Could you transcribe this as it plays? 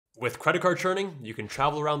With credit card churning, you can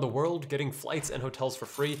travel around the world getting flights and hotels for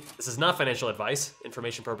free. This is not financial advice,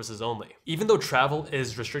 information purposes only. Even though travel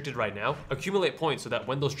is restricted right now, accumulate points so that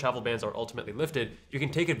when those travel bans are ultimately lifted, you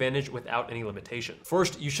can take advantage without any limitation.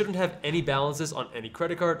 First, you shouldn't have any balances on any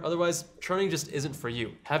credit card, otherwise churning just isn't for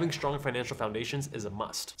you. Having strong financial foundations is a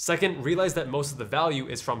must. Second, realize that most of the value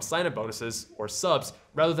is from sign-up bonuses or subs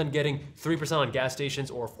rather than getting 3% on gas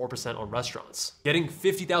stations or 4% on restaurants. Getting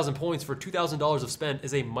 50,000 points for $2,000 of spend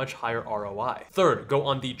is a much higher ROI. Third, go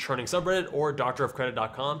on the churning subreddit or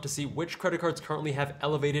doctorofcredit.com to see which credit cards currently have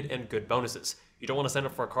elevated and good bonuses. You don't want to sign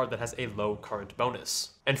up for a card that has a low current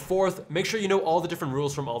bonus. And fourth, make sure you know all the different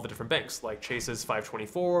rules from all the different banks, like Chase's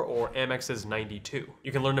 524 or Amex's 92.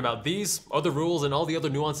 You can learn about these, other rules, and all the other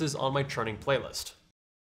nuances on my churning playlist.